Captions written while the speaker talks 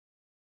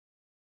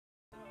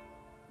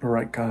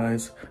Alright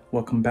guys,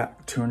 welcome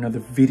back to another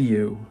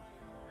video.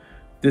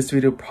 This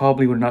video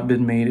probably would not have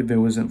been made if it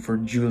wasn't for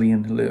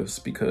Juliann.Lifts,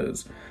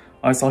 because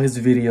I saw his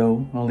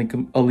video, I'll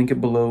link it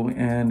below,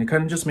 and it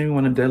kind of just made me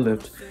want to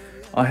deadlift.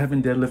 I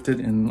haven't deadlifted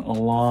in a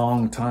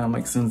long time,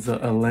 like since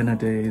the Elena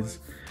days.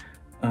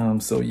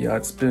 So yeah,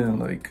 it's been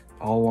like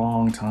a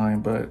long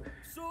time, but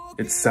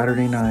it's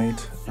Saturday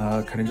night.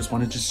 Kind of just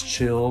want to just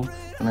chill,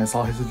 and I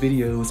saw his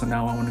videos, and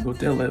now I want to go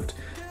deadlift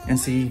and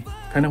see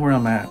kind of where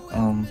I'm at.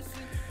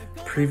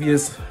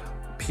 Previous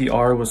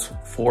PR was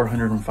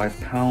 405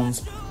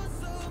 pounds.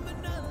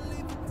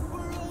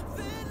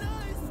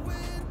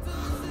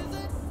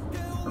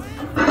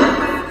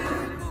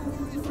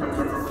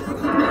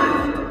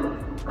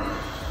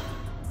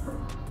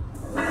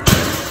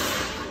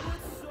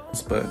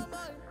 But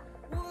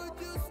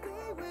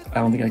I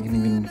don't think I can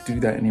even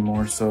do that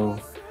anymore, so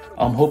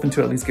I'm hoping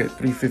to at least get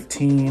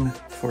 315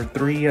 for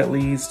 3 at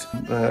least,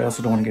 but I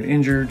also don't want to get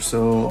injured,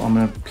 so I'm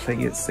gonna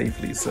play it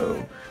safely.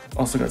 So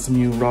also got some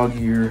new raw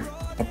gear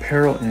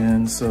apparel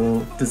in,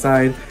 so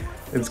decide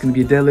if it's gonna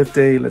be a deadlift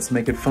day, let's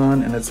make it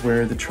fun, and let's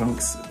wear the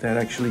trunks that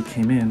actually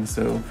came in.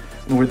 So I'm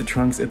gonna wear the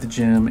trunks at the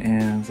gym,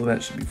 and so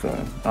that should be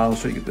fun. I'll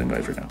show you them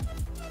guys right now.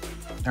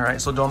 All right,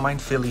 so don't mind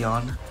Philly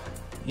on.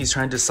 He's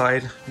trying to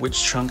decide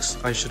which trunks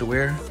I should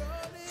wear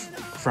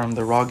from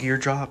the raw gear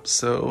drop.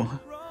 So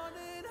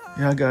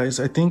yeah guys,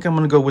 I think I'm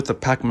gonna go with the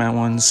Pac-Man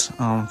ones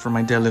for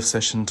my deadlift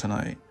session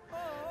tonight.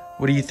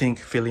 What do you think,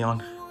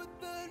 Philion?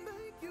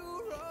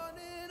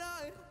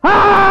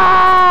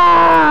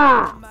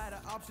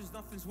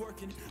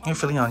 Hey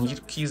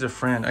Philion, he's a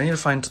friend. I need to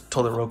find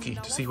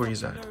Todoroki to see where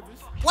he's at.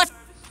 What?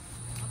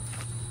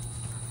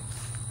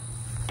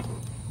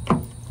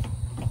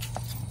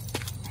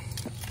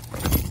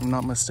 If I'm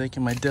not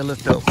mistaken, my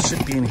deadlift belt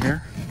should be in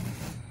here.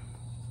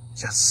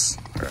 Yes,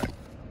 all right.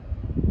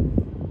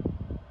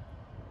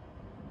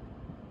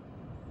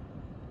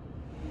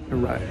 All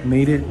right,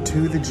 made it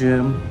to the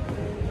gym.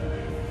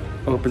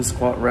 Open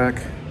squat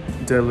rack,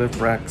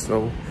 deadlift rack.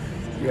 So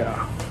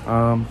yeah,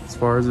 as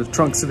far as the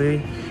trunks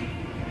today,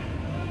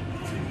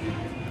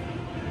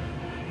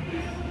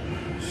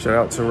 shout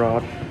out to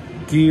Rod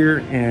Gear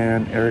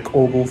and Eric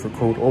Ogle for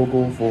code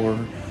Ogle for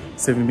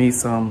saving me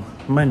some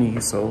money.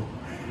 So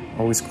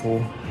always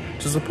cool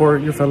to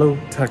support your fellow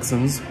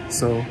Texans.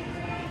 So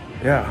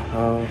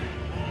yeah,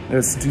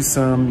 let's do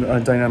some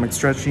dynamic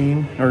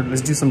stretching, or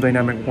let's do some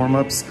dynamic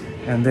warm-ups,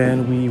 and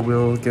then we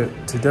will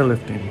get to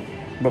deadlifting.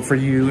 But for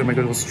you, I'm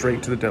gonna go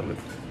straight to the deadlift.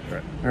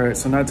 All right,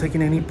 so not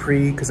taking any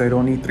pre, because I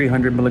don't need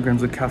 300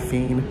 milligrams of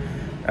caffeine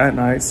at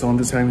night. So I'm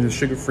just having the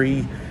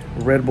sugar-free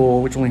Red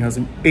Bull, which only has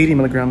 80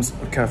 milligrams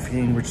of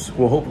caffeine, which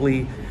will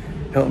hopefully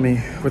help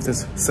me with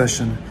this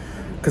session,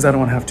 because I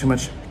don't want to have too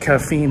much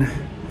caffeine.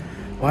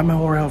 Why am I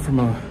wore out from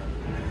a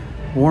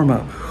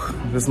warm-up?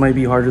 This might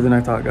be harder than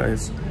I thought,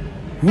 guys.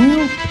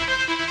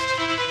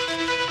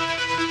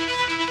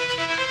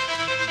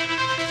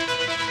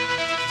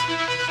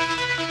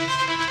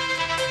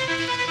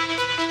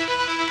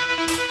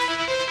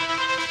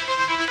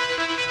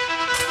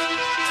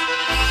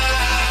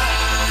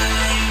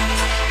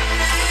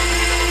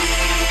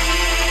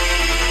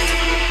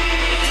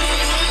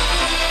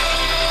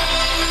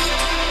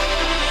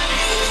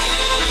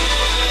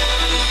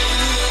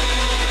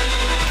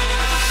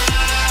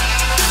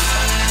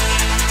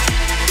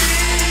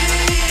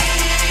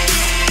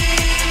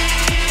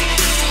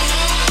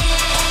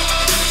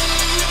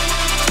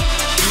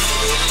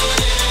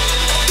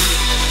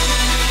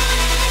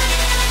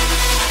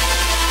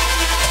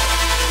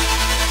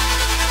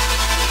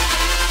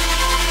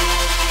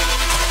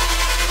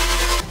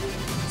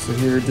 So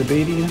here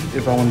debating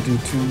if I want to do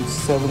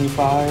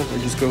 275 or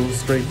just go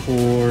straight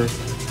for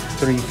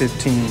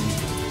 315.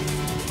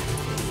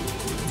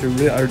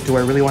 Do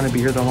I really want to be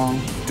here that long?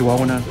 Do I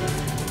want to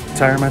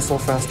tire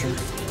myself faster?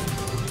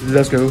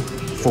 Let's go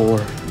for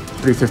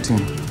 315.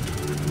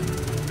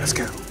 Let's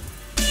go.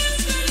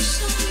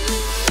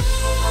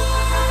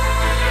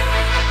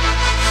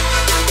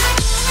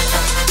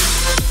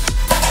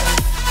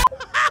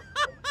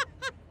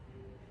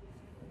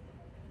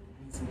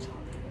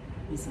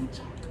 Some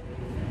chalk.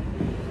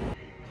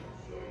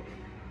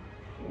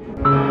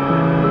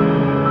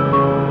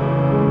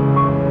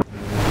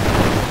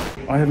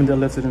 I haven't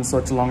deadlifted in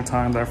such a long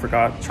time that I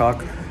forgot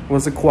chalk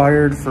was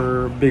acquired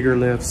for bigger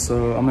lifts.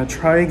 So I'm gonna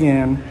try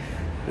again.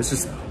 It's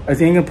just, I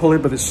think I can pull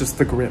it, but it's just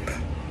the grip.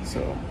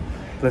 So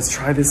let's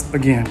try this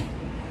again.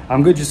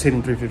 I'm good just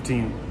hitting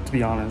 315, to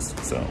be honest.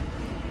 So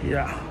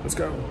yeah, let's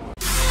go.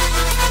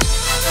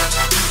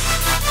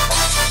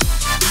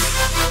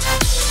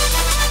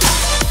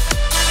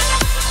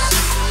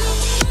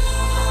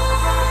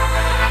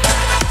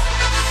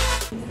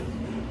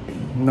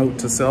 Note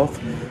to self,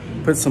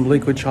 put some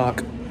liquid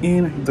chalk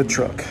in the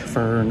truck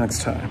for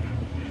next time.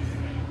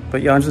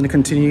 But yeah, I'm just gonna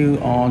continue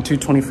on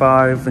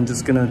 225 and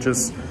just gonna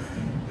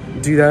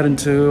do that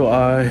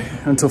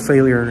until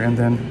failure, and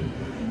then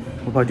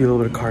we'll probably do a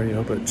little bit of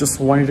cardio. But just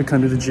wanted to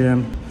come to the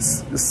gym,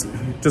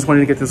 just wanted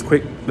to get this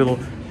quick little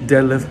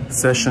deadlift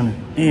session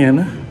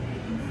in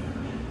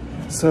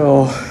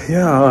So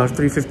yeah,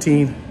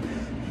 315,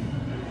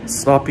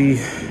 sloppy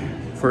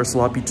for a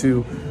sloppy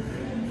 2.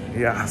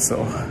 Yeah,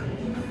 so,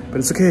 but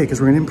it's okay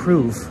because we're gonna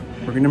improve.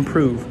 We're gonna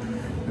improve,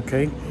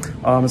 okay?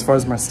 As far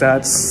as my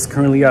stats,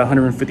 currently at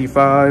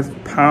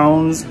 155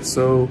 pounds.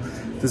 So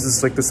this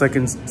is like the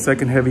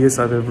second heaviest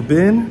I've ever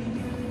been.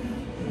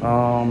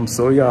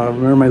 So yeah, I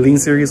remember my lean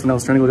series when I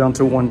was trying to go down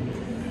to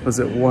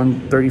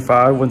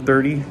 135,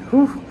 130.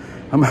 Whew.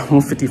 I'm at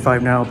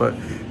 155 now, but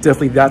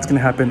definitely that's gonna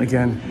happen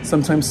again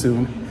sometime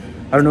soon.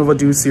 I don't know if I'll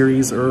do a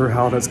series or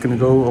how that's gonna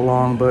go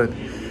along, but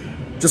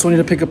just wanted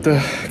to pick up the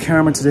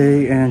camera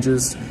today and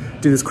just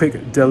do this quick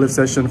deadlift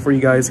session for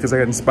you guys because I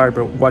got inspired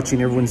by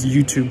watching everyone's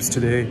YouTubes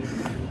today.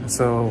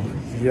 So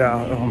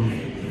yeah,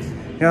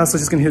 so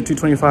just gonna hit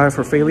 225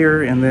 for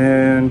failure and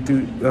then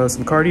do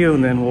some cardio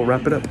and then we'll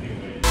wrap it up.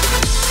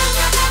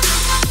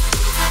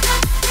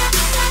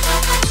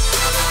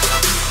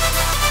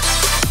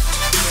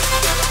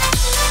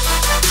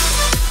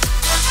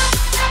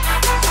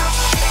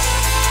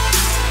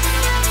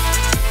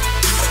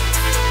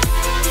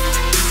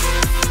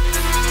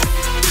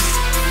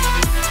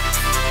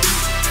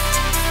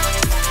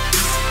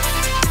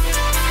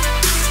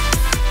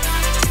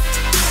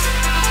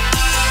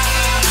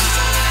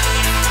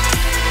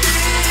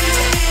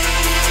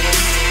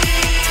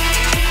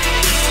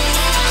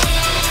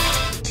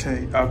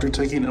 After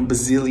taking a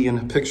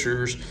bazillion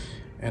pictures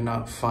and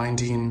not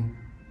finding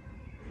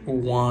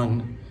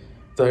one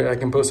that I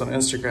can post on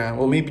Instagram,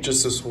 well, maybe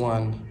just this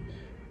one.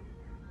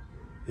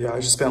 Yeah, I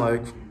just spent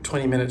like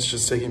 20 minutes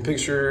just taking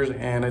pictures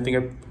and I think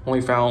I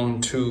only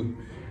found 2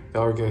 that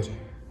were good.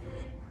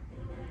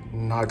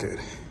 Not good,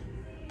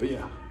 but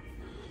yeah.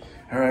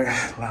 All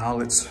right, now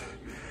let's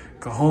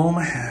go home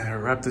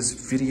and wrap this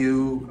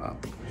video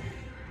up.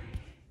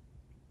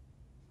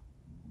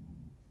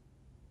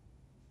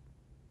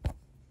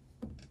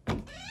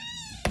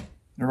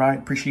 All right,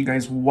 appreciate you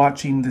guys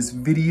watching this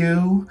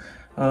video.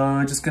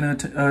 Just gonna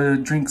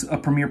drink a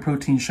Premier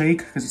Protein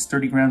shake because it's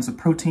 30 grams of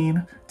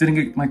protein. Didn't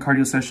get my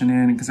cardio session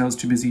in because I was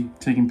too busy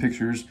taking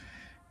pictures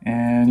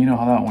and you know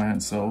how that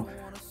went. So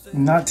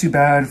not too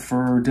bad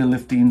for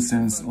deadlifting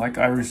since like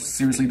I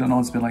seriously don't know,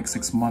 it's been like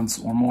 6 months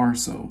or more.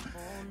 So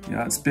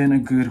yeah, it's been a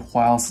good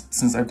while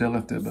since I've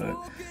deadlifted, but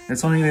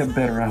it's only gonna get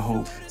better, I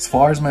hope. As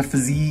far as my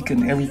physique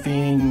and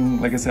everything,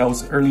 like I said,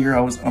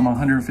 I'm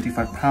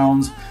 155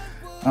 pounds.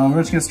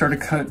 We're just gonna start a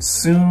cut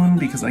soon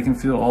because I can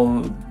feel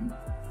all,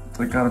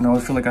 like, I don't know, I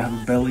feel like I have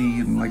a belly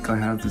and like I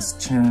have this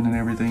chin and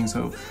everything.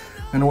 So I'm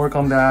gonna work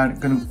on that.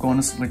 Gonna go on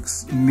a like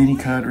mini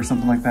cut or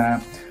something like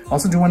that. I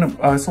also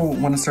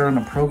want to start on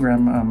a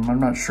program.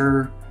 I'm not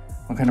sure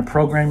what kind of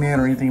program yet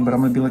or anything, but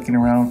I'm gonna be looking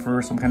around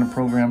for some kind of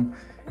program.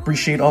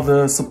 Appreciate all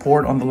the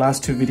support on the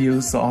last 2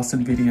 videos, the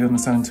Austin video and the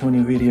San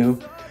Antonio video.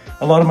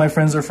 A lot of my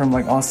friends are from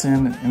like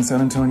Austin and San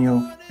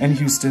Antonio and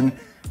Houston.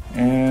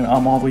 And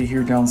I'm all the way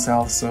here down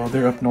south, so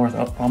they're up north,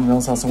 I'm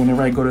down south. So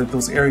whenever I go to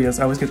those areas,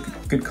 I always get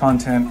good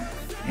content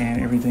and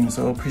everything.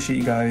 So appreciate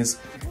you guys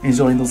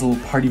enjoying those little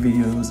party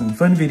videos and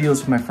fun videos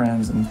with my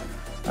friends. And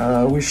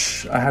I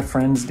wish I had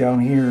friends down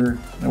here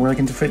where I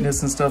can do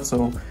fitness and stuff.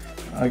 So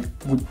I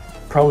would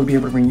probably be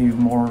able to bring you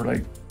more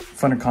like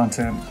funner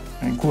content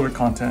and cooler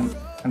content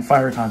and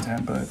fire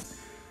content. But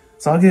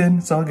it's all good.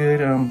 It's all good.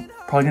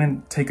 Probably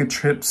gonna take a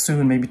trip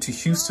soon, maybe to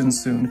Houston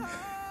soon.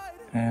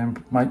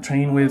 And might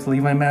train with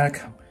Levi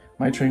Mack,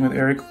 might train with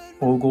Eric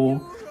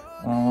Ogle,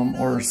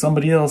 or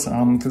somebody else,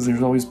 because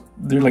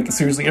they're like,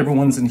 seriously,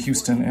 everyone's in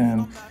Houston,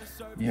 and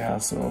yeah,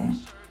 so,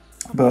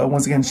 but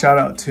once again, shout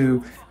out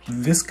to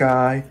this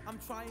guy,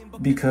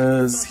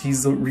 because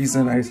he's the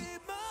reason I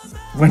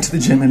went to the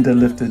gym and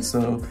deadlifted.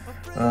 So,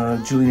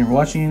 Juliann, you're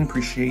watching,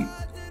 appreciate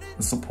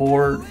the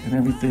support and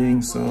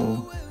everything,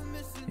 so,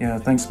 yeah,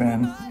 thanks,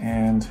 man,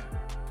 and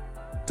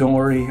don't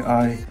worry,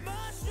 I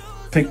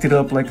picked it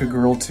up like a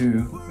girl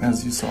too,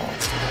 as you saw. Look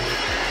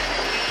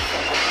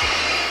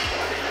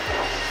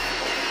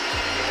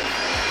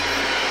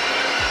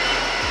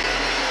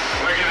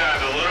at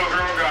that, the little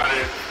girl got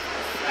it.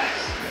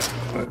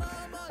 But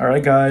all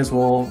right, guys,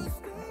 well,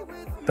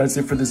 that's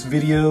it for this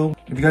video.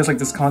 If you guys like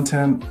this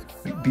content,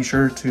 be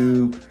sure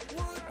to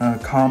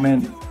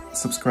comment,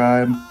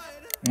 subscribe,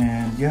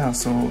 and yeah,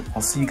 so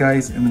I'll see you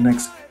guys in the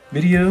next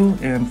video.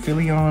 And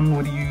Philion,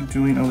 what are you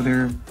doing over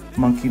there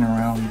monkeying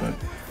around? But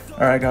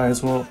all right,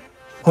 guys, well,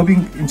 hope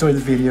you enjoyed the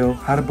video.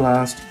 Had a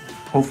blast.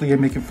 Hopefully I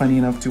make it funny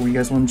enough to where you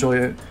guys will enjoy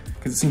it,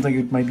 because it seems like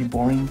it might be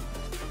boring,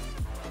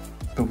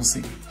 but we'll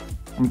see.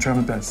 I'm trying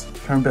my best.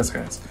 Trying my best,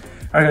 guys.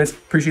 All right, guys,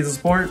 appreciate the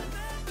support.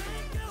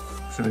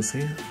 Should I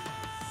say it?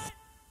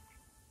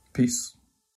 Peace.